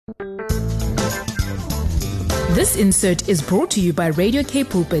This insert is brought to you by Radio K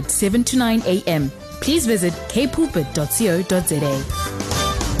Pulpit 7 to 9 a.m. Please visit kpulpit.co.za.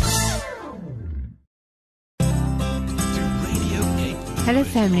 Hello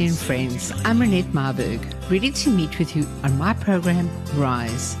family and friends, I'm Renette Marburg, ready to meet with you on my program,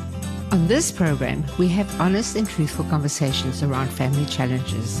 Rise. On this program, we have honest and truthful conversations around family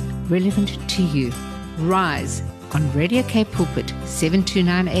challenges relevant to you. Rise on Radio K Pulpit, 7 to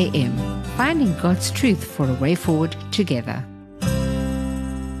 9 a.m. Finding God's truth for a way forward together.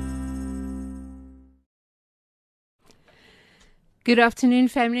 Good afternoon,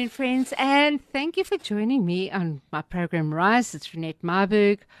 family and friends, and thank you for joining me on my program Rise. It's Renette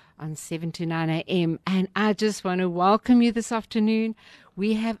Marburg on 7 to 9 a.m. And I just want to welcome you this afternoon.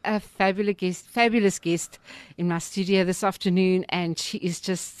 We have a fabulous guest in my studio this afternoon, and she is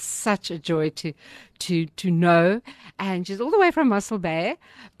just such a joy to know. And she's all the way from Mossel Bay,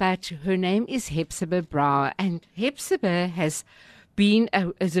 but her name is Hephzibah Breuer, and Hephzibah is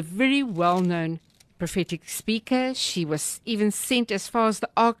a very well-known prophetic speaker. She was even sent as far as the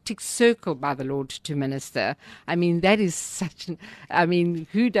Arctic Circle by the Lord to minister. I mean, that is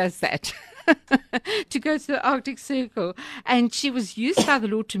who does that? To go to the Arctic Circle. And she was used by the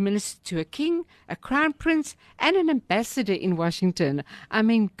Lord to minister to a king, a crown prince, and an ambassador in Washington. I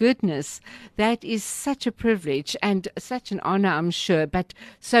mean, goodness, that is such a privilege and such an honor, I'm sure, but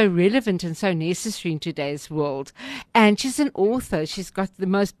so relevant and so necessary in today's world. And she's an author. She's got the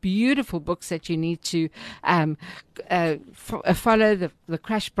most beautiful books that you need to follow, the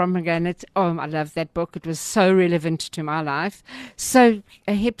Crash Pomegranate. Oh, I love that book. It was so relevant to my life. So,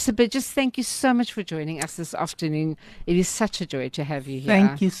 Hephzibah, just thank you so much for joining us this afternoon. It is such a joy to have you here.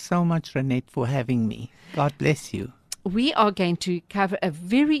 Thank you so much, Renette, for having me. God bless you. We are going to cover a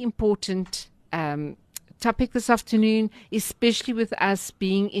very important topic this afternoon, especially with us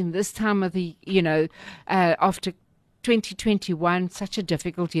being in this time of the, after 2021, such a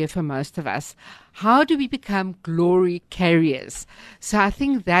difficult year for most of us. How do we become glory carriers? So I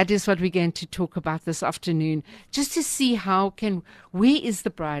think that is what we're going to talk about this afternoon, just to see where is the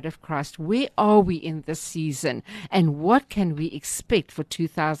bride of Christ? Where are we in this season? And what can we expect for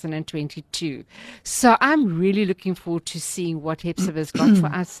 2022? So I'm really looking forward to seeing what Hephzibah's got for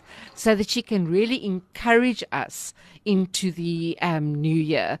us, so that she can really encourage us into the new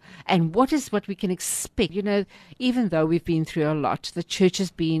year, and what we can expect. Even though we've been through a lot, the church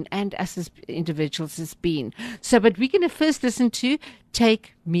has been, and us as individuals has been. So, but we're going to first listen to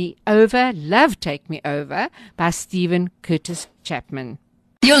Take Me Over, Love Take Me Over by Stephen Curtis Chapman.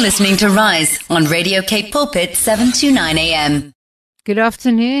 You're listening to Rise on Radio K Pulpit, 7 to 9 a.m. Good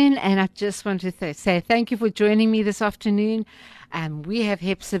afternoon, and I just want to say thank you for joining me this afternoon. We have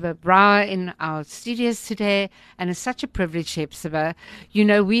Hephzibah Breuer in our studios today, and it's such a privilege, Hephzibah.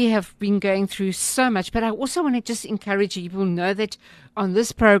 We have been going through so much, but I also want to just encourage you. You will know that on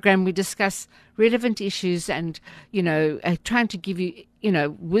this program we discuss relevant issues and, trying to give you,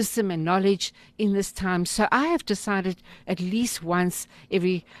 wisdom and knowledge in this time. So I have decided at least once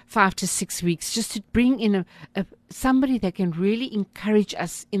every 5 to 6 weeks just to bring in somebody that can really encourage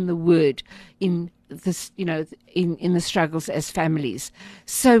us in the Word, in this, in the struggles as families.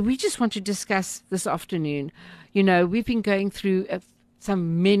 So we just want to discuss this afternoon. We've been going through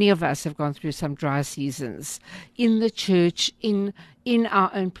many of us have gone through some dry seasons in the church, in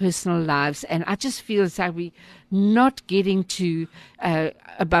our own personal lives, and I just feel as though we're not getting to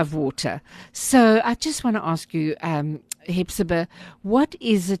above water. So I just want to ask you, Hephzibah, what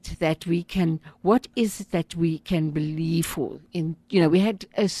is it that we can believe for? We had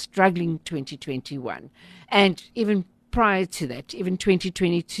a struggling 2021, and even prior to that, even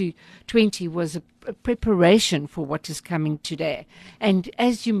 2020 was a preparation for what is coming today. And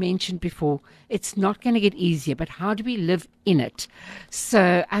as you mentioned before, it's not going to get easier, but how do we live in it?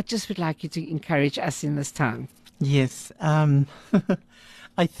 So I just would like you to encourage us in this time. Yes. I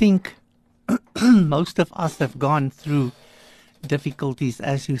think most of us have gone through difficulties,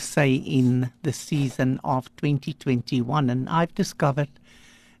 as you say, in the season of 2021. And I've discovered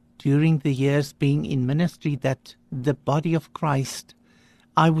during the years being in ministry that the body of Christ,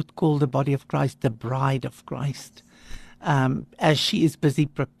 I would call the body of Christ the bride of Christ, as she is busy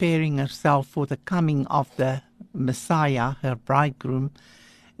preparing herself for the coming of the Messiah, her bridegroom,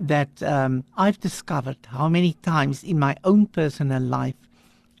 that I've discovered how many times in my own personal life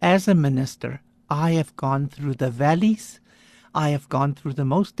as a minister, I have gone through the valleys, I have gone through the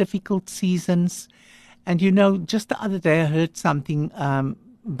most difficult seasons. And just the other day I heard something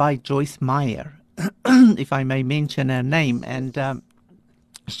by Joyce Meyer, if I may mention her name, and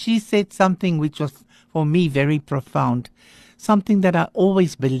she said something which was for me very profound. something that I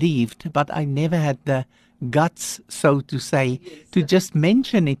always believed, but I never had the guts, so to say, to just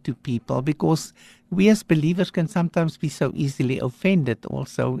mention it to people, because we as believers can sometimes be so easily offended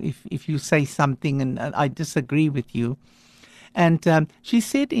also if you say something and I disagree with you. And she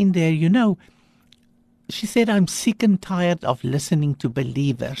said in there, she said, I'm sick and tired of listening to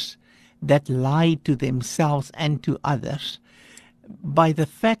believers that lie to themselves and to others by the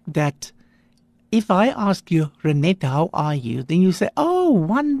fact that if I ask you, Renette, how are you? Then you say, oh,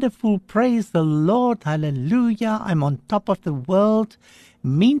 wonderful, praise the Lord, hallelujah, I'm on top of the world.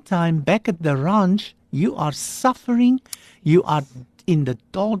 Meantime, back at the ranch, you are suffering, you are in the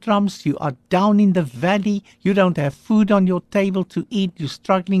doldrums, you are down in the valley, you don't have food on your table to eat, you're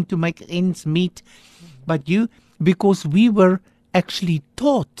struggling to make ends meet. But because we were actually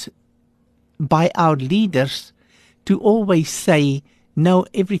taught by our leaders to always say, no,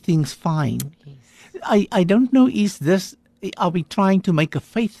 everything's fine. Yes. I don't know, are we trying to make a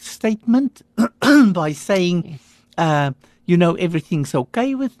faith statement by saying, yes, everything's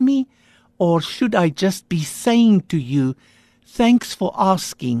okay with me? Or should I just be saying to you, thanks for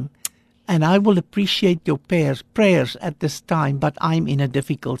asking, and I will appreciate your prayers at this time, but I'm in a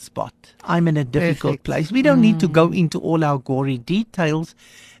difficult spot. I'm in a difficult place. We don't need to go into all our gory details,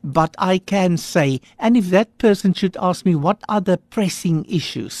 but I can say, and if that person should ask me what are the pressing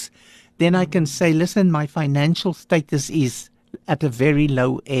issues, then I can say, listen, my financial status is at a very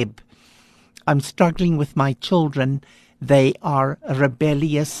low ebb. I'm struggling with my children. They are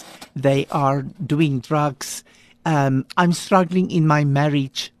rebellious. They are doing drugs. I'm struggling in my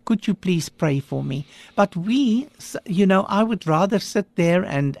marriage. Could you please pray for me? But I would rather sit there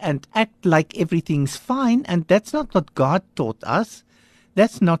and act like everything's fine. And that's not what God taught us.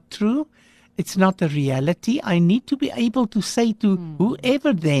 That's not true. It's not a reality. I need to be able to say to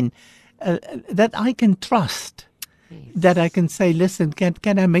whoever then that I can trust, yes, that I can say, listen,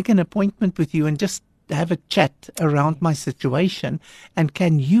 can I make an appointment with you and just have a chat around my situation? And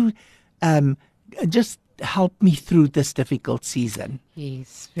can you just help me through this difficult season?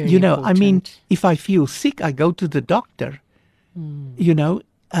 Yes, very important. I mean, if I feel sick, I go to the doctor.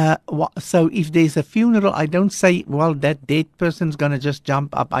 So if there's a funeral, I don't say, well, that dead person's going to just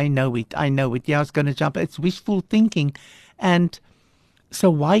jump up. I know it. Yeah, it's going to jump. It's wishful thinking. And so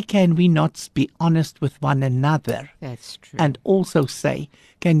why can we not be honest with one another? That's true. And also say,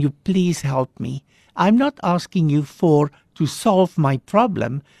 can you please help me? I'm not asking you to solve my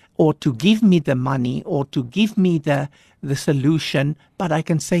problem or to give me the money or to give me the solution, but I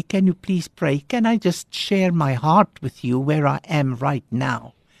can say, can you please pray? Can I just share my heart with you where I am right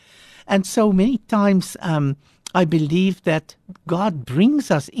now? And so many times I believe that God brings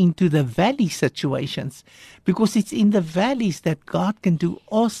us into the valley situations because it's in the valleys that God can do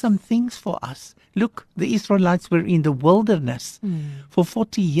awesome things for us. Look, the Israelites were in the wilderness for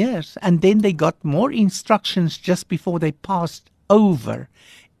 40 years, and then they got more instructions just before they passed over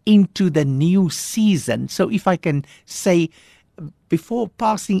into the new season. So if I can say, before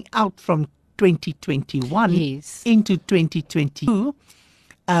passing out from 2021 yes, into 2022,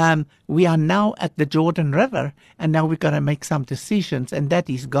 we are now at the Jordan River, and now we've got to make some decisions. And that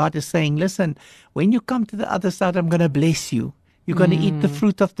is, God is saying, listen, when you come to the other side, I'm going to bless you. You're going to eat the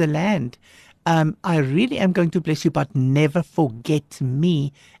fruit of the land. I really am going to bless you, but never forget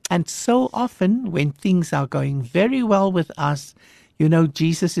me. And so often when things are going very well with us,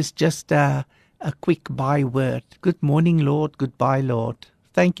 Jesus is just a quick byword. Good morning, Lord. Goodbye, Lord.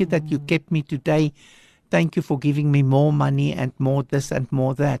 Thank you that you kept me today. Thank you for giving me more money and more this and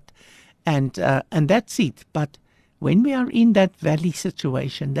more that. And that's it. But when we are in that valley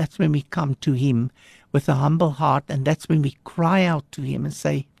situation, that's when we come to him with a humble heart. And that's when we cry out to him and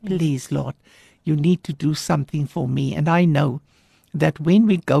say, please, Lord, you need to do something for me. And I know that when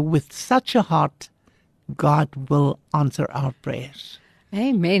we go with such a heart, God will answer our prayers.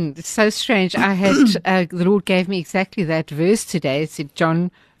 Amen. It's so strange. I had, the Lord gave me exactly that verse today. It said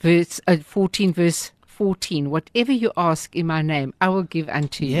John 14, verse 14, whatever you ask in my name, I will give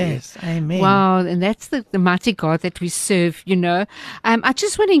unto you. Yes, amen. Wow, and that's the mighty God that we serve, I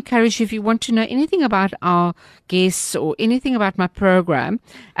just want to encourage you, if you want to know anything about our guests or anything about my program,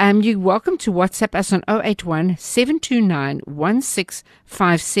 you're welcome to WhatsApp us on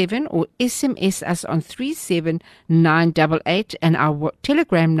 081-729-1657 or SMS us on 37988, and our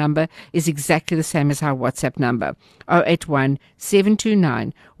Telegram number is exactly the same as our WhatsApp number,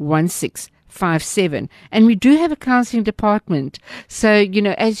 081-729-1657. 57. And we do have a counseling department. So,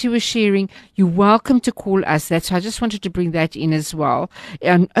 as you were sharing, you're welcome to call us. That's why I just wanted to bring that in as well.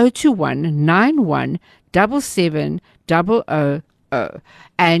 On 021 91 77 000.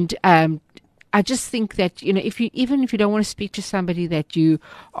 And I just think that, even if you don't want to speak to somebody that you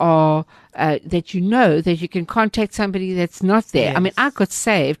are, that you can contact somebody that's not there. Yes. I mean, I got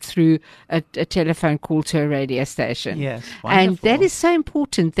saved through a telephone call to a radio station. Yes, and that wonderful. is so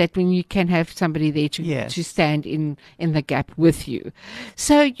important, that when you can have somebody there Yes. to stand in the gap with you.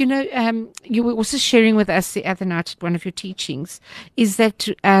 So, you were also sharing with us the other night at one of your teachings, is that,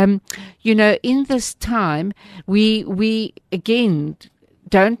 in this time, we again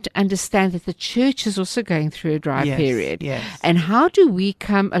don't understand that the church is also going through a dry Yes, period. yes. And how do we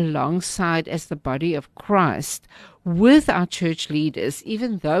come alongside as the body of Christ with our church leaders,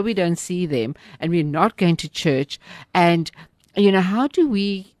 even though we don't see them and we're not going to church? And, how do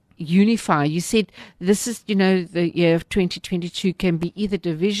we unify? You said this is, the year of 2022 can be either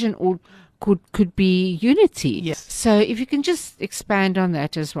division or could be unity. Yes. So if you can just expand on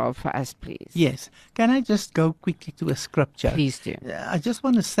that as well for us, please. Yes. Can I just go quickly to a scripture? Please do. I just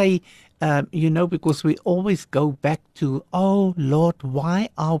want to say, because we always go back to, oh Lord, why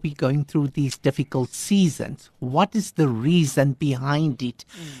are we going through these difficult seasons? What is the reason behind it?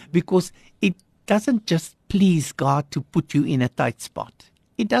 Because it doesn't just please God to put you in a tight spot.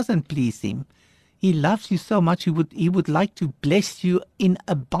 It doesn't please Him. He loves you so much, He would like to bless you in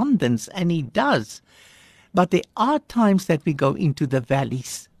abundance, and He does. But there are times that we go into the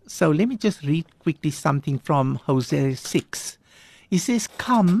valleys. So let me just read quickly something from Hosea 6. He says,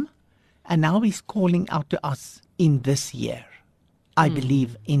 come, and now He's calling out to us in this year. I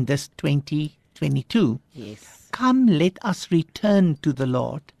believe in this 2022. Yes. Come, let us return to the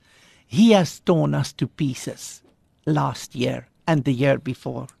Lord. He has torn us to pieces last year and the year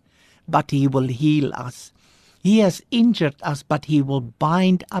before, but He will heal us. He has injured us, but He will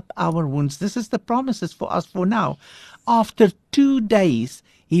bind up our wounds. This is the promises for us for now. After 2 days,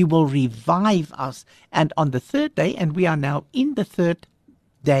 He will revive us. And on the third day, and we are now in the third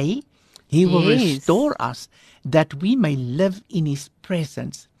day, He will restore us, that we may live in His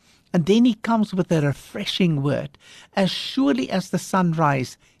presence. And then He comes with a refreshing word. As surely as the sun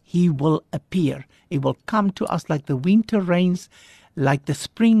rises, He will appear. He will come to us like the winter rains, like the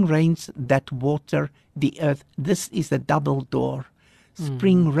spring rains that water the earth. This is a double door.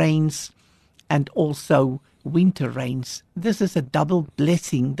 Spring rains and also winter rains. This is a double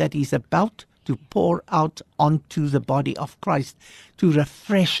blessing that is about to pour out onto the body of Christ to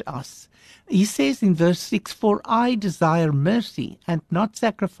refresh us. He says in verse 6, for I desire mercy and not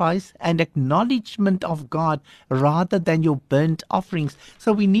sacrifice, and acknowledgement of God rather than your burnt offerings.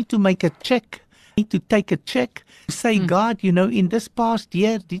 So we need to make a check. We need to take a check. Say, God, in this past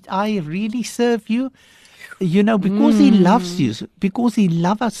year, did I really serve you? Because He loves you, because He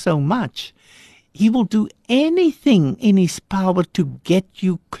loves us so much, He will do anything in His power to get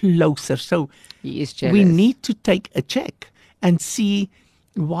you closer. So He is jealous. We need to take a check and see,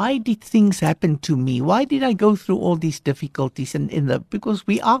 why did things happen to me? Why did I go through all these difficulties? Because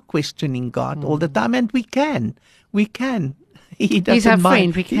we are questioning God all the time, and we can. He's our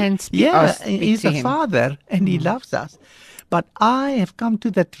mind. friend. We can speak. He's a Father, and He loves us. But I have come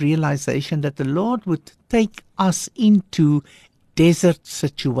to that realization that the Lord would take us into desert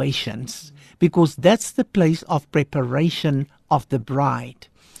situations, because that's the place of preparation of the bride.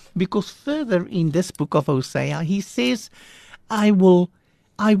 Because further in this book of Hosea, He says, I will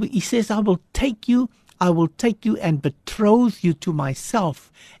take you and betroth you to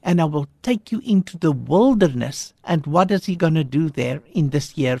myself, and I will take you into the wilderness. And what is He going to do there in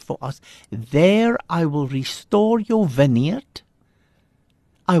this year for us? There I will restore your vineyard,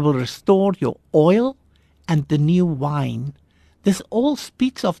 I will restore your oil and the new wine. This all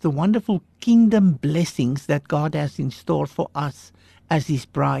speaks of the wonderful kingdom blessings that God has in store for us as His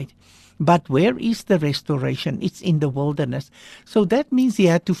bride. But where is the restoration? It's in the wilderness. So that means He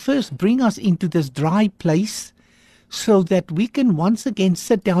had to first bring us into this dry place so that we can once again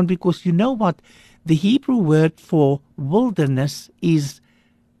sit down, because you know what? The Hebrew word for wilderness is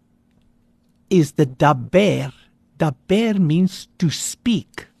the daber. Daber means to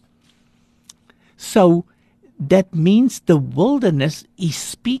speak. So that means the wilderness is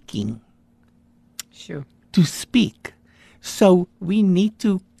speaking. Sure. To speak. So we need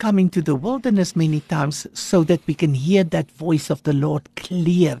to come into the wilderness many times so that we can hear that voice of the Lord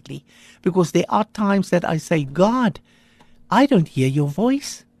clearly. Because there are times that I say, God, I don't hear your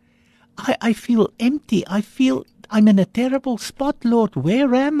voice. I feel empty. I feel I'm in a terrible spot, Lord.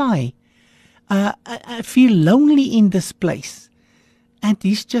 Where am I? I feel lonely in this place. And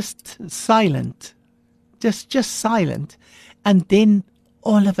He's just silent. Just silent. And then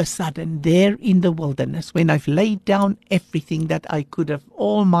all of a sudden, there in the wilderness, when I've laid down everything that I could have,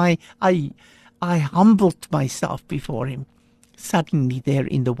 I humbled myself before Him. suddenly there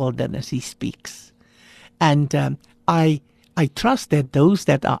in the wilderness he speaks. And I trust that those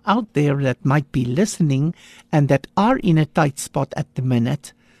that are out there that might be listening and that are in a tight spot at the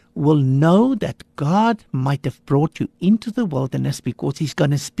minute will know that God might have brought you into the wilderness because he's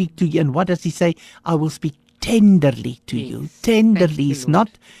going to speak to you. And what does he say? I will speak tenderly to you. Tenderly. He's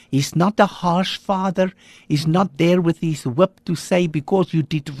not a harsh father. He's not there with his whip to say, because you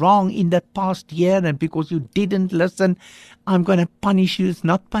did wrong in the past year and because you didn't listen, I'm going to punish you. It's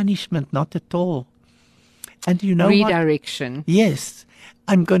not punishment, not at all. And you know redirection. What? Yes.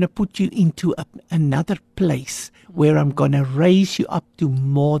 I'm going to put you into another place where I'm going to raise you up to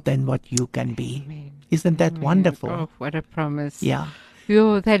more than what you can be. Amen. Isn't that Amen. wonderful? Oh, what a promise. Yeah.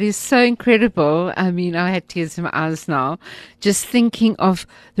 Oh, that is so incredible. I mean, I had tears in my eyes now, just thinking of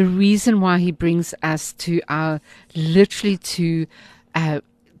the reason why he brings us to literally to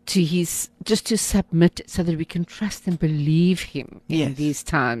his, just to submit so that we can trust and believe him in these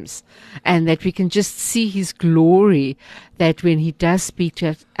times, and that we can just see his glory, that when he does speak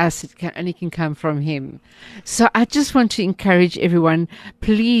to us, it only can come from him. So I just want to encourage everyone,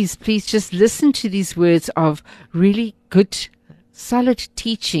 please just listen to these words of really good, solid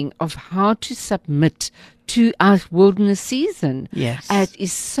teaching of how to submit to our wilderness season. Yes. It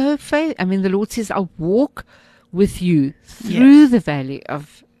is so faith. I mean, the Lord says, I'll walk with you through the valley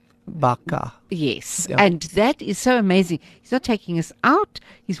of Baka. Yes. Yeah. And that is so amazing. He's not taking us out.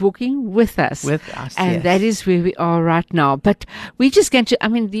 He's walking with us. And that is where we are right now. But we're just going to, I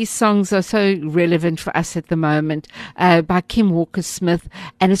mean, these songs are so relevant for us at the moment, by Kim Walker-Smith,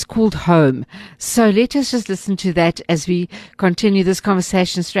 and it's called Home. So let us just listen to that as we continue this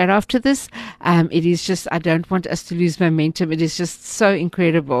conversation straight after this. It is just, I don't want us to lose momentum. It is just so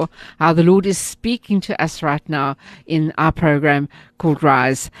incredible how the Lord is speaking to us right now in our program called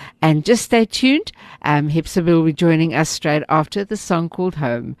Rise. And just stay tuned. Hephzibah will be joining us straight after the song called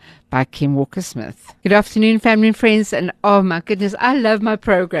Home by Kim Walker-Smith. Good afternoon, family and friends. And oh my goodness, I love my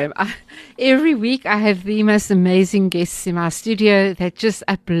program. Every week I have the most amazing guests in my studio that just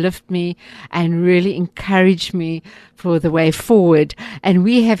uplift me and really encourage me for the way forward. And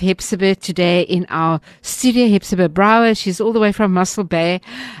we have Hephzibah today in our studio, Hephzibah Breuer. She's all the way from Muscle Bay.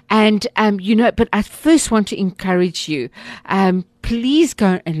 And, but I first want to encourage you. Please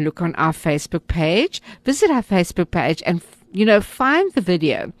go and look on our Facebook page, visit our Facebook page and find the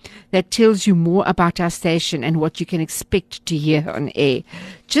video that tells you more about our station and what you can expect to hear on air.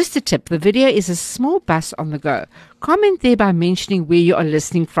 Just a tip, the video is a small bus on the go. Comment there by mentioning where you are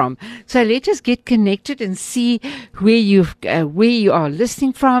listening from. So let us get connected and see where you are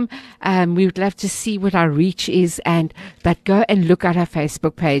listening from. We would love to see what our reach is, but go and look at our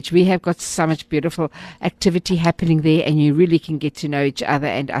Facebook page. We have got so much beautiful activity happening there, and you really can get to know each other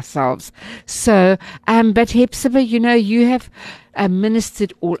and ourselves. So, but Hephzibah, you have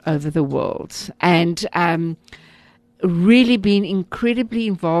ministered all over the world, and really been incredibly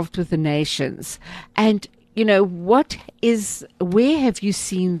involved with the nations. And where have you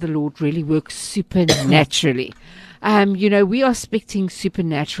seen the Lord really work supernaturally? We are expecting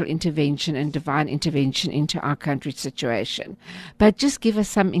supernatural intervention and divine intervention into our country's situation. But just give us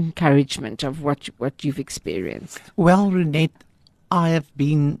some encouragement of what you've experienced. Well, Renette, I have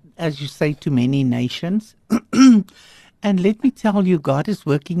been, as you say, to many nations. And let me tell you, God is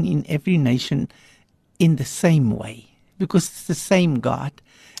working in every nation in the same way, because it's the same God.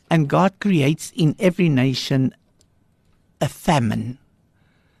 And God creates in every nation a famine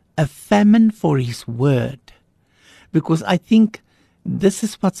for his word. Because I think this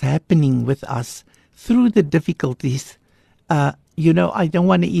is what's happening with us through the difficulties. I don't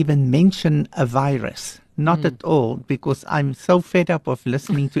want to even mention a virus. Not at all, because I'm so fed up of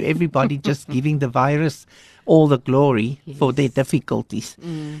listening to everybody just giving the virus all the glory for their difficulties.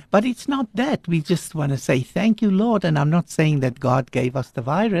 But it's not that. We just want to say, thank you, Lord. And I'm not saying that God gave us the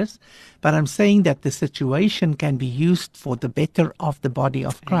virus, but I'm saying that the situation can be used for the better of the body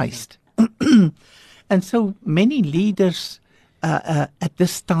of Christ. And so many leaders at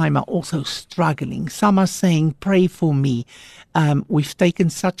this time are also struggling. Some are saying, pray for me. We've taken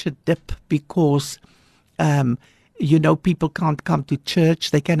such a dip because people can't come to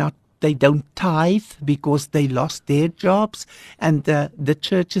church. They don't tithe because they lost their jobs, and the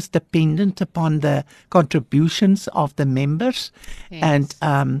church is dependent upon the contributions of the members. Yes.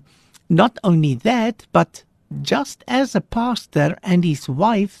 And not only that, but just as a pastor and his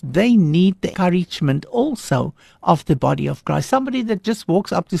wife, they need the encouragement also of the body of Christ. Somebody that just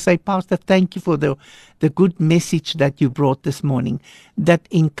walks up to say, Pastor, thank you for the good message that you brought this morning, that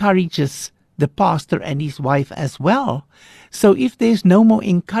encourages the pastor and his wife as well. So if there's no more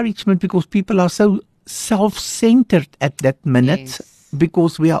encouragement because people are so self-centered at that minute, Yes.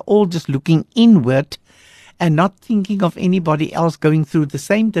 because we are all just looking inward and not thinking of anybody else going through the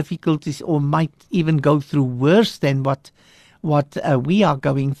same difficulties, or might even go through worse than what we are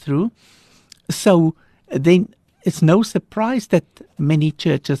going through. So then it's no surprise that many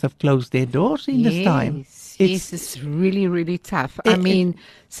churches have closed their doors in this time. Yes, it's really, really tough. I mean,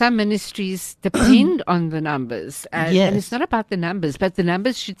 some ministries depend on the numbers. And Yes. it's not about the numbers, but the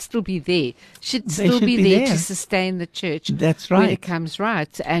numbers should still be there. Should They still should be be there there. to sustain the church. That's When right. it comes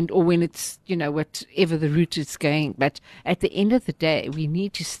right. Or when it's, whatever the route is going. But at the end of the day, we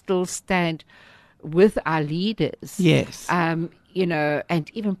need to still stand with our leaders. Yes. And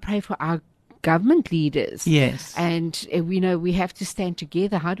even pray for our government leaders. Yes. And we have to stand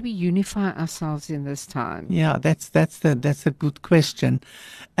together. How do we unify ourselves in this time? Yeah, that's a good question.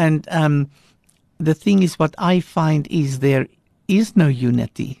 And the thing is, what I find is there is no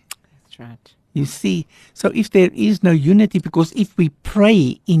unity. That's right. You see, so if there is no unity, because if we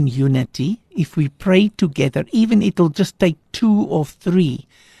pray in unity, if we pray together, even it'll just take 2 or 3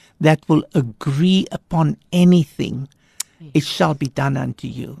 that will agree upon anything, it shall be done unto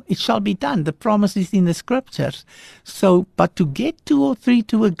you. It shall be done. The promise is in the scriptures. So, but to get 2 or 3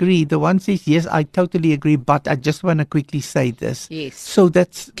 to agree, the one says, yes, I totally agree, but I just want to quickly say this. Yes. So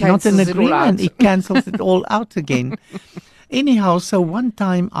that's Cancels not it an all out. agreement. It cancels it all out again. Anyhow, so one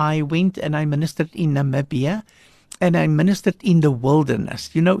time I went and I ministered in Namibia, and I ministered in the wilderness,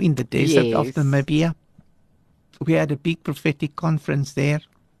 in the desert of Yes. Namibia. We had a big prophetic conference there.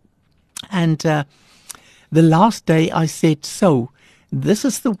 And the last day I said, so this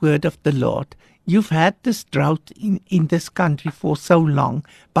is the word of the Lord. You've had this drought in this country for so long,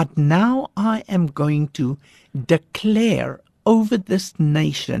 but now I am going to declare over this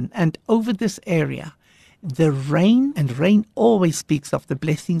nation and over this area the rain, and rain always speaks of the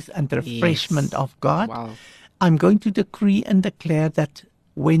blessings and the refreshment of God. Wow. I'm going to decree and declare that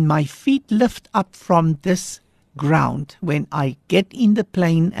when my feet lift up from this ground, when I get in the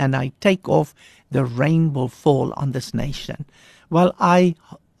plane and I take off, the rain will fall on this nation. Well, I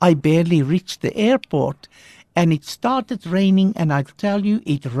barely reached the airport and it started raining, and I tell you,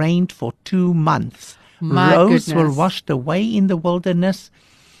 it rained for 2 months. My Roads were goodness. washed away in the wilderness.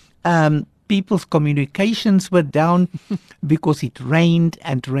 People's communications were down because it rained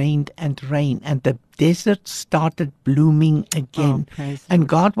and rained and rained, and the desert started blooming again. Oh, praise the And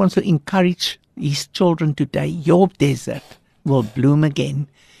God wants to encourage His children today. Your desert will bloom again.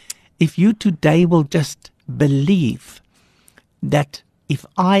 If you today will just believe that if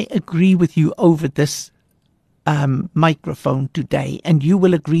I agree with you over this microphone today, and you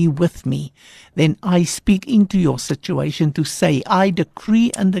will agree with me, then I speak into your situation to say, I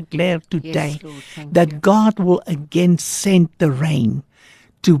decree and declare today Yes, Lord, thank that you. God will again send the rain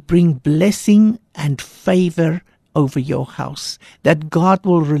to bring blessing and favor over your house, that God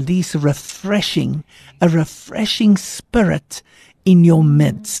will release a refreshing spirit in your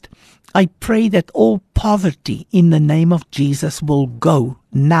midst. I pray that all poverty in the name of Jesus will go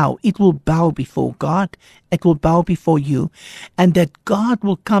now. It will bow before God. It will bow before you. And that God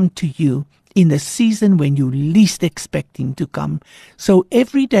will come to you in the season when you least expect Him to come. So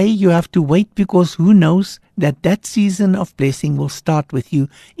every day you have to wait, because who knows that season of blessing will start with you,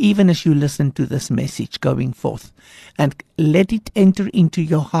 even as you listen to this message going forth. And let it enter into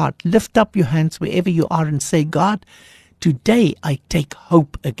your heart. Lift up your hands wherever you are and say, God, today I take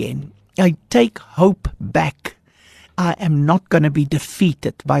hope again. I take hope back. I am not going to be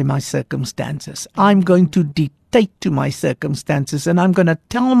defeated by my circumstances. I'm going to dictate to my circumstances, and I'm going to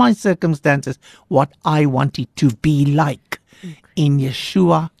tell my circumstances what I want it to be like. In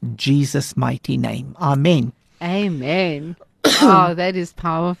Yeshua, Jesus' mighty name. Amen. Amen. Oh, that is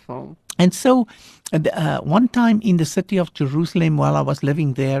powerful. And so one time in the city of Jerusalem, while I was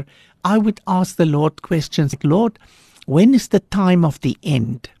living there, I would ask the Lord questions like, Lord, when is the time of the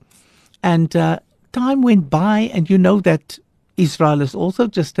end? And time went by, and you know that Israel is also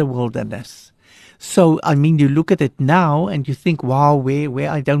just a wilderness. So, I mean, you look at it now and you think, wow, where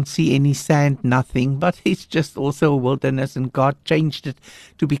I don't see any sand, nothing. But it's just also a wilderness, and God changed it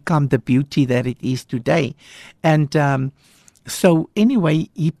to become the beauty that it is today. And so anyway,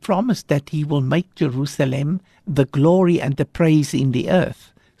 He promised that He will make Jerusalem the glory and the praise in the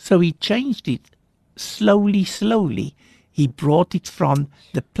earth. So He changed it slowly. He brought it from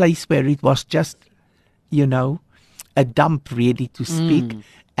the place where it was just, a dump, really, to speak.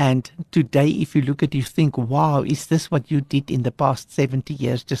 And today, if you look at it, you think, wow, is this what you did in the past 70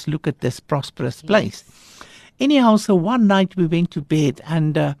 years? Just look at this prosperous place. Anyhow, so one night we went to bed,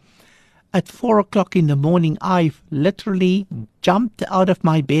 and at 4 o'clock in the morning, I literally jumped out of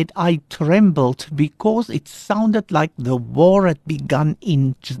my bed. I trembled because it sounded like the war had begun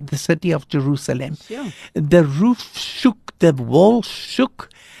in the city of Jerusalem. Sure. The roof shook, the wall shook,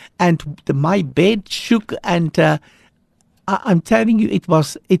 and my bed shook, and I'm telling you, it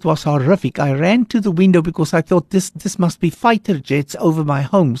was horrific. I ran to the window because I thought this must be fighter jets over my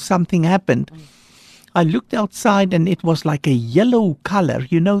home. Something happened. I looked outside and it was like a yellow color.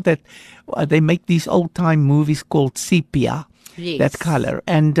 You know that they make these old-time movies called sepia, Yes. that color.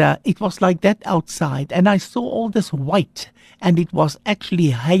 And it was like that outside. And I saw all this white, and it was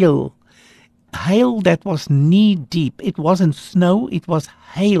actually hail. Hail that was knee deep. It wasn't snow, it was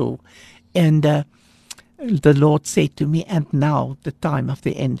hail. And the Lord said to me, and now the time of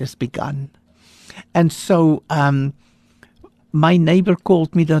the end has begun. And so my neighbor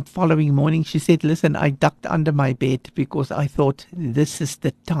called me the following morning. She said, listen, I ducked under my bed because I thought this is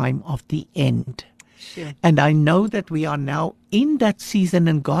the time of the end. Sure. And I know that we are now in that season,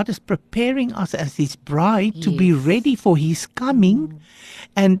 and God is preparing us as His bride to be Yes. ready for His coming.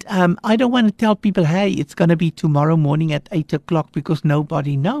 And I don't want to tell people, hey, it's going to be tomorrow morning at 8 o'clock, because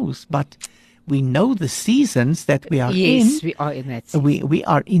nobody knows. But we know the seasons that we are in. Yes, we are in that season. We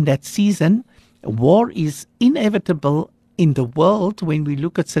are in that season. War is inevitable in the world when we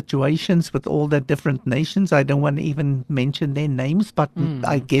look at situations with all the different nations. I don't want to even mention their names, but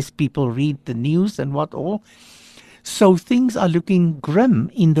I guess people read the news and what all. So things are looking grim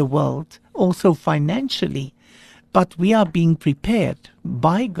in the world, also financially. But we are being prepared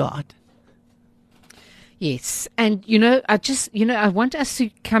by God. Yes, and I want us to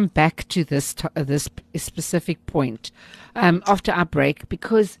come back to this specific point after our break,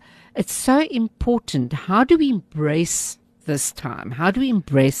 because it's so important. How do we embrace this time? How do we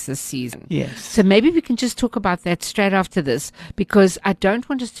embrace this season? Yes. So maybe we can just talk about that straight after this, because I don't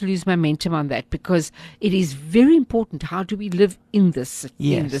want us to lose momentum on that, because it is very important. How do we live in this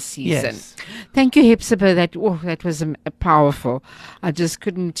Yes, in this season? yes. Thank you, Hephzibah. That was powerful. I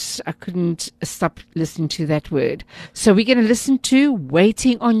couldn't stop listening to that word. So we're going to listen to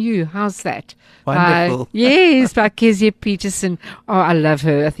 "Waiting on You." How's that? Wonderful. Yes, by Kezia Peterson. Oh, I love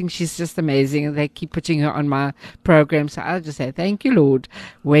her. I think she's just amazing, and they keep putting her on my program. So I'll just say thank you, Lord.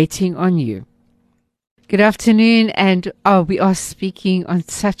 Waiting on You. Good afternoon, and we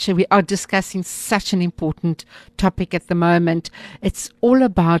are discussing such an important topic at the moment. It's all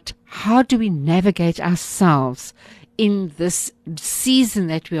about how do we navigate ourselves in this season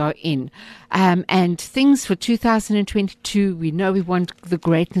that we are in, and things for 2022. We know we want the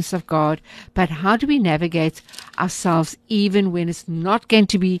greatness of God, but how do we navigate ourselves even when it's not going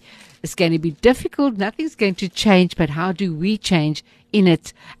to be? It's going to be difficult. Nothing's going to change, but how do we change in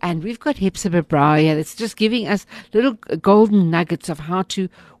it? And we've got Hephzibah Breuer that's just giving us little golden nuggets of how to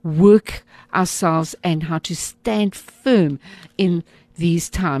work ourselves and how to stand firm in these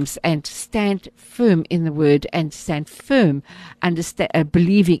times, and stand firm in the word, and stand firm,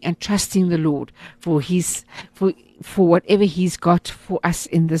 believing and trusting the Lord for whatever He's got for us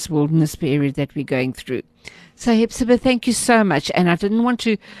in this wilderness period that we're going through. So, Hephzibah, thank you so much. And I didn't want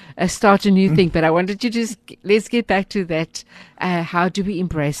to start a new thing, but I wanted you to let's get back to that. How do we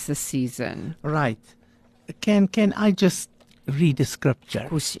embrace this season? Right. Can I just read a scripture? Of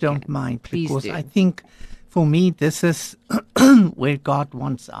course you Don't can. mind. Please Because do. I think for me this is where God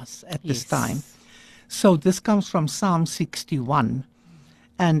wants us at this Yes. time. So this comes from Psalm 61.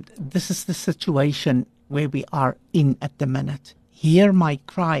 And this is the situation where we are in at the minute. Hear my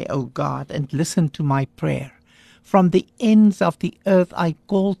cry, O God, and listen to my prayer. From the ends of the earth I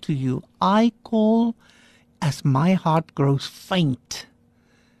call to you. I call as my heart grows faint.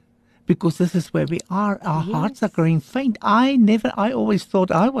 Because this is where we are. Our hearts are growing faint. I always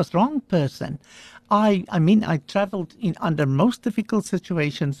thought I was wrong person. I traveled under most difficult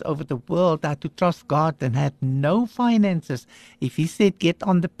situations over the world. I had to trust God and had no finances. If He said, get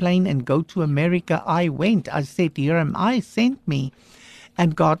on the plane and go to America, I went. I said, here am I, send me.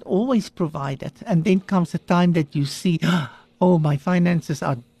 And God always provided. And then comes a time that you see, oh, my finances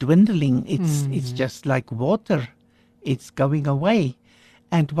are dwindling. It's just like water. It's going away.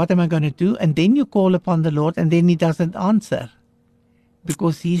 And what am I going to do? And then you call upon the Lord, and then He doesn't answer.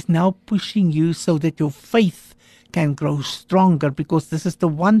 Because He's now pushing you so that your faith can grow stronger. Because this is the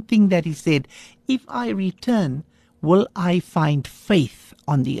one thing that He said, if I return, will I find faith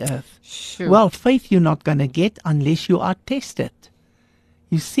on the earth? Sure. Well, faith you're not going to get unless you are tested.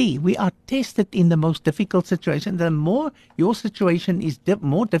 You see, we are tested in the most difficult situation. The more your situation is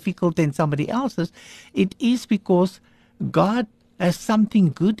more difficult than somebody else's, it is because God has something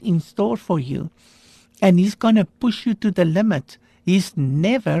good in store for you. And He's going to push you to the limit. He's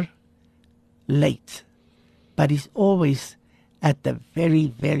never late, but he's always at the very,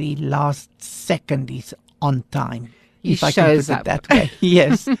 very last second he's on time. He if I can shows put up. it that way.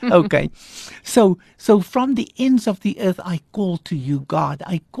 Yes. Okay. So from the ends of the earth I call to you, God.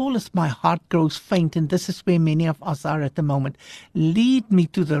 I call as my heart grows faint, and this is where many of us are at the moment. Lead me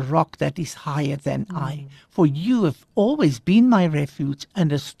to the rock that is higher than I. For you have always been my refuge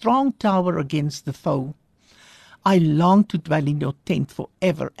and a strong tower against the foe. I long to dwell in your tent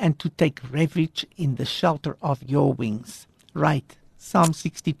forever and to take refuge in the shelter of your wings. Right. Psalm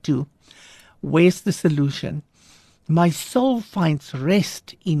 62. Where's the solution? My soul finds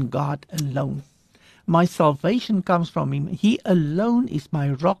rest in God alone. My salvation comes from him. He alone is my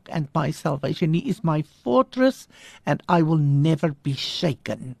rock and my salvation. He is my fortress, and I will never be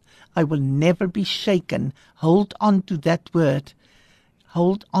shaken. I will never be shaken. Hold on to that word.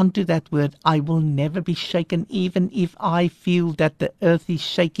 Hold on to that word. I will never be shaken, even if I feel that the earth is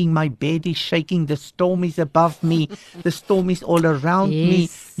shaking, my bed is shaking, the storm is above me, the storm is all around me.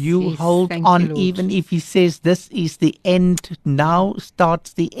 You hold thank on, you, Lord. even if he says this is the end, now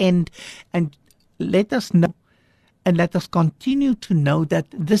starts the end. And let us know, and let us continue to know that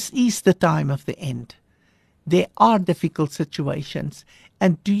this is the time of the end. There are difficult situations.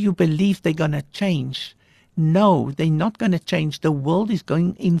 And do you believe they're going to change? No, they're not going to change. The world is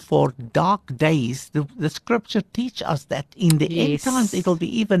going in for dark days. The scripture teaches us that in the end Yes. times it will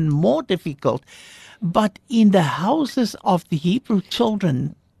be even more difficult. But in the houses of the Hebrew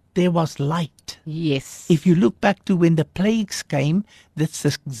children, there was light. Yes. If you look back to when the plagues came, that's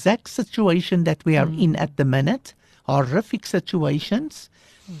the exact situation that we are in at the minute. Horrific situations.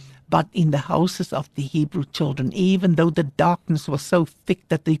 But in the houses of the Hebrew children, even though the darkness was so thick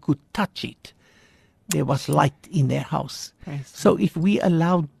that they could touch it, there was light in their house. So if we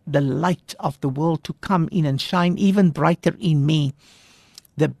allow the light of the world to come in and shine even brighter in me,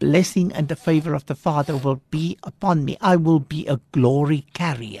 the blessing and the favor of the Father will be upon me. I will be a glory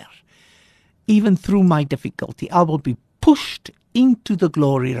carrier. Even through my difficulty, I will be pushed into the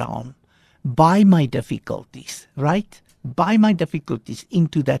glory realm by my difficulties, right? By my difficulties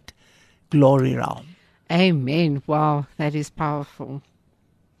into that glory realm. Amen. Wow, that is powerful.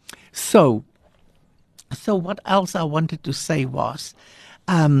 So what else I wanted to say was,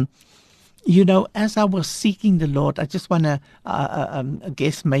 as I was seeking the Lord, I just want to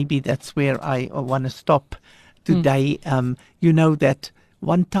guess maybe that's where I want to stop today. That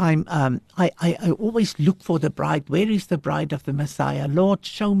one time I always look for the bride. Where is the bride of the Messiah? Lord,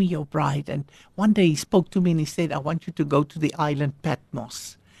 show me your bride. And one day he spoke to me and he said, I want you to go to the island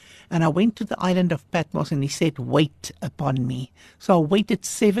Patmos. And I went to the island of Patmos and he said, wait upon me. So I waited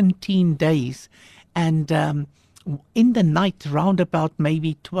 17 days. And in the night, round about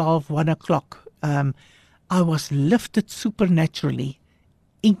maybe 1 o'clock, I was lifted supernaturally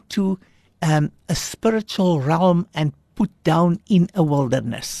into a spiritual realm and put down in a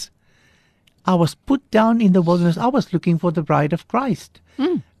wilderness. I was put down in the wilderness. I was looking for the bride of Christ.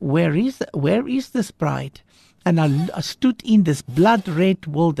 Where is this bride? And I stood in this blood-red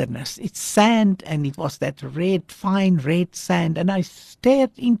wilderness. It's sand, and it was that fine red sand. And I stared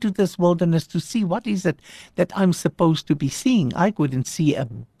into this wilderness to see what is it that I'm supposed to be seeing. I couldn't see a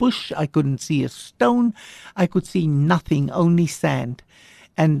bush. I couldn't see a stone. I could see nothing, only sand.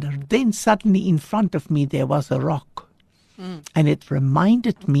 And then suddenly in front of me there was a rock. And it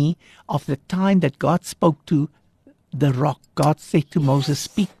reminded me of the time that God spoke to the rock. God said to Moses,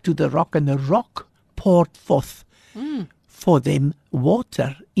 speak to the rock, and the rock poured forth for them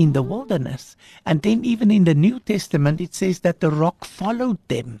water in the wilderness. And then even in the New Testament, it says that the rock followed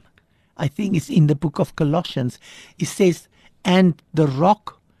them. I think it's in the book of Colossians. It says, and the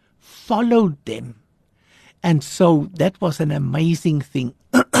rock followed them. And so that was an amazing thing.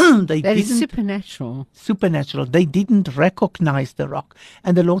 That is supernatural. Supernatural. They didn't recognize the rock.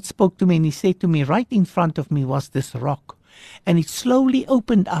 And the Lord spoke to me and he said to me, right in front of me was this rock. And it slowly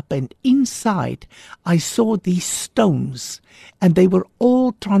opened up, and inside I saw these stones, and they were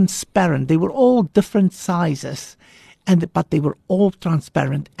all transparent. They were all different sizes, but they were all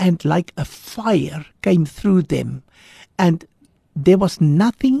transparent, and like a fire came through them. And there was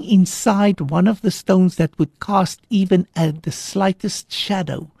nothing inside one of the stones that would cast even the slightest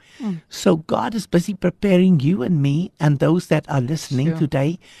shadow. So God is busy preparing you and me and those that are listening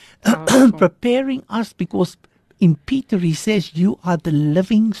today, preparing us, because in Peter, he says, you are the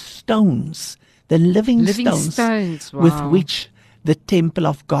living stones, Stones, wow. with which the temple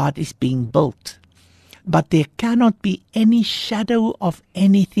of God is being built. But there cannot be any shadow of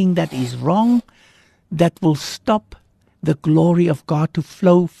anything that is wrong that will stop the glory of God to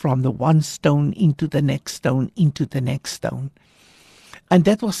flow from the one stone into the next stone, into the next stone. And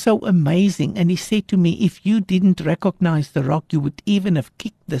that was so amazing. And he said to me, if you didn't recognize the rock, you would even have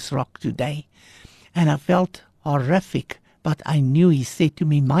kicked this rock today. And I felt horrific, but I knew. He said to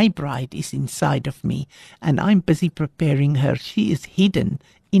me, my bride is inside of me, and I'm busy preparing her. She is hidden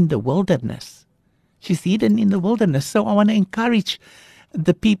in the wilderness. She's hidden in the wilderness. So I want to encourage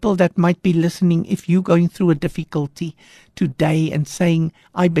the people that might be listening, if you're going through a difficulty today and saying,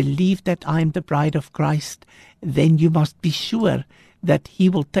 I believe that I am the bride of Christ, then you must be sure that he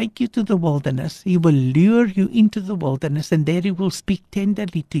will take you to the wilderness. He will lure you into the wilderness, and there he will speak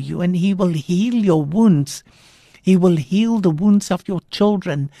tenderly to you, and he will heal your wounds. He will heal the wounds of your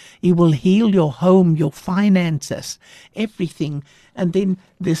children. He will heal your home, your finances, everything. And then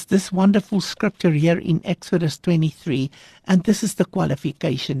there's this wonderful scripture here in Exodus 23, and this is the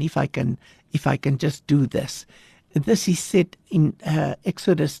qualification, if I can just do this. This is said in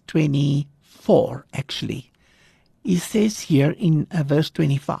Exodus 24, actually. He says here in verse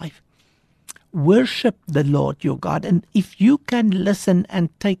 25, worship the Lord your God. And if you can listen and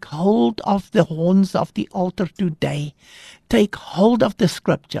take hold of the horns of the altar today, take hold of the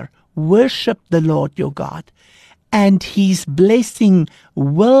scripture, worship the Lord your God, and his blessing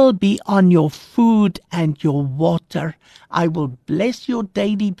will be on your food and your water. I will bless your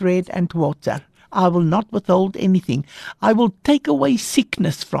daily bread and water. I will not withhold anything. I will take away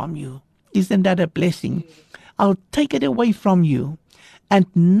sickness from you. Isn't that a blessing? I'll take it away from you, and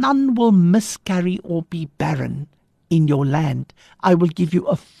none will miscarry or be barren in your land. I will give you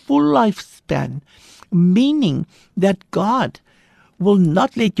a full lifespan, meaning that God will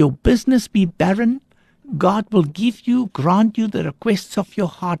not let your business be barren. God will grant you the requests of your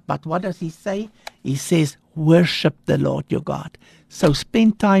heart. But what does he say? He says, worship the Lord your God. So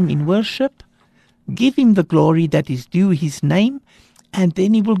spend time in worship, give him the glory that is due his name, and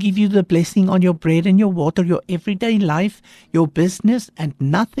then he will give you the blessing on your bread and your water, your everyday life, your business, and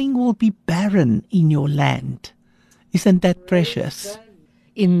nothing will be barren in your land. Isn't that precious?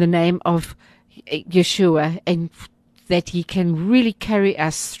 In the name of Yeshua, and that he can really carry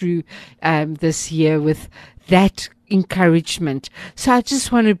us through this year with that encouragement. So I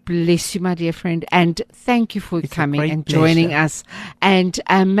just want to bless you, my dear friend, and thank you for coming and joining us. And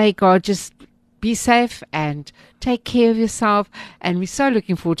may God just be safe and take care of yourself. And we're so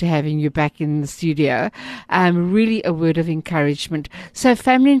looking forward to having you back in the studio. Really a word of encouragement. So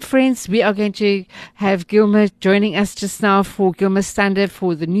family and friends, we are going to have Gilmer joining us just now for Gilmer Standard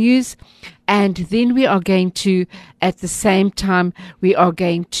for the news. And then we are going to, at the same time, we are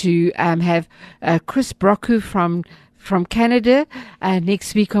going to have Chris Broku from Canada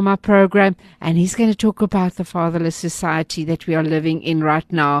next week on my program, and he's going to talk about the fatherless society that we are living in right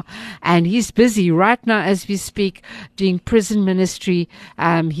now. And he's busy right now as we speak doing prison ministry.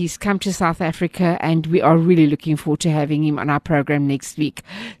 He's come to South Africa, and we are really looking forward to having him on our program next week.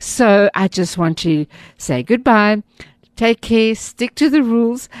 So I just want to say goodbye. Take care, stick to the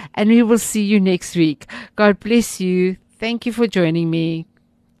rules, and we will see you next week. God bless you. Thank you for joining me.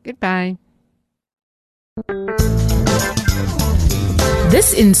 Goodbye.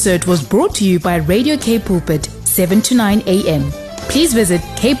 This insert was brought to you by Radio K Pulpit, 7 to 9 a.m. Please visit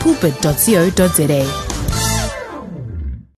kpulpit.co.za.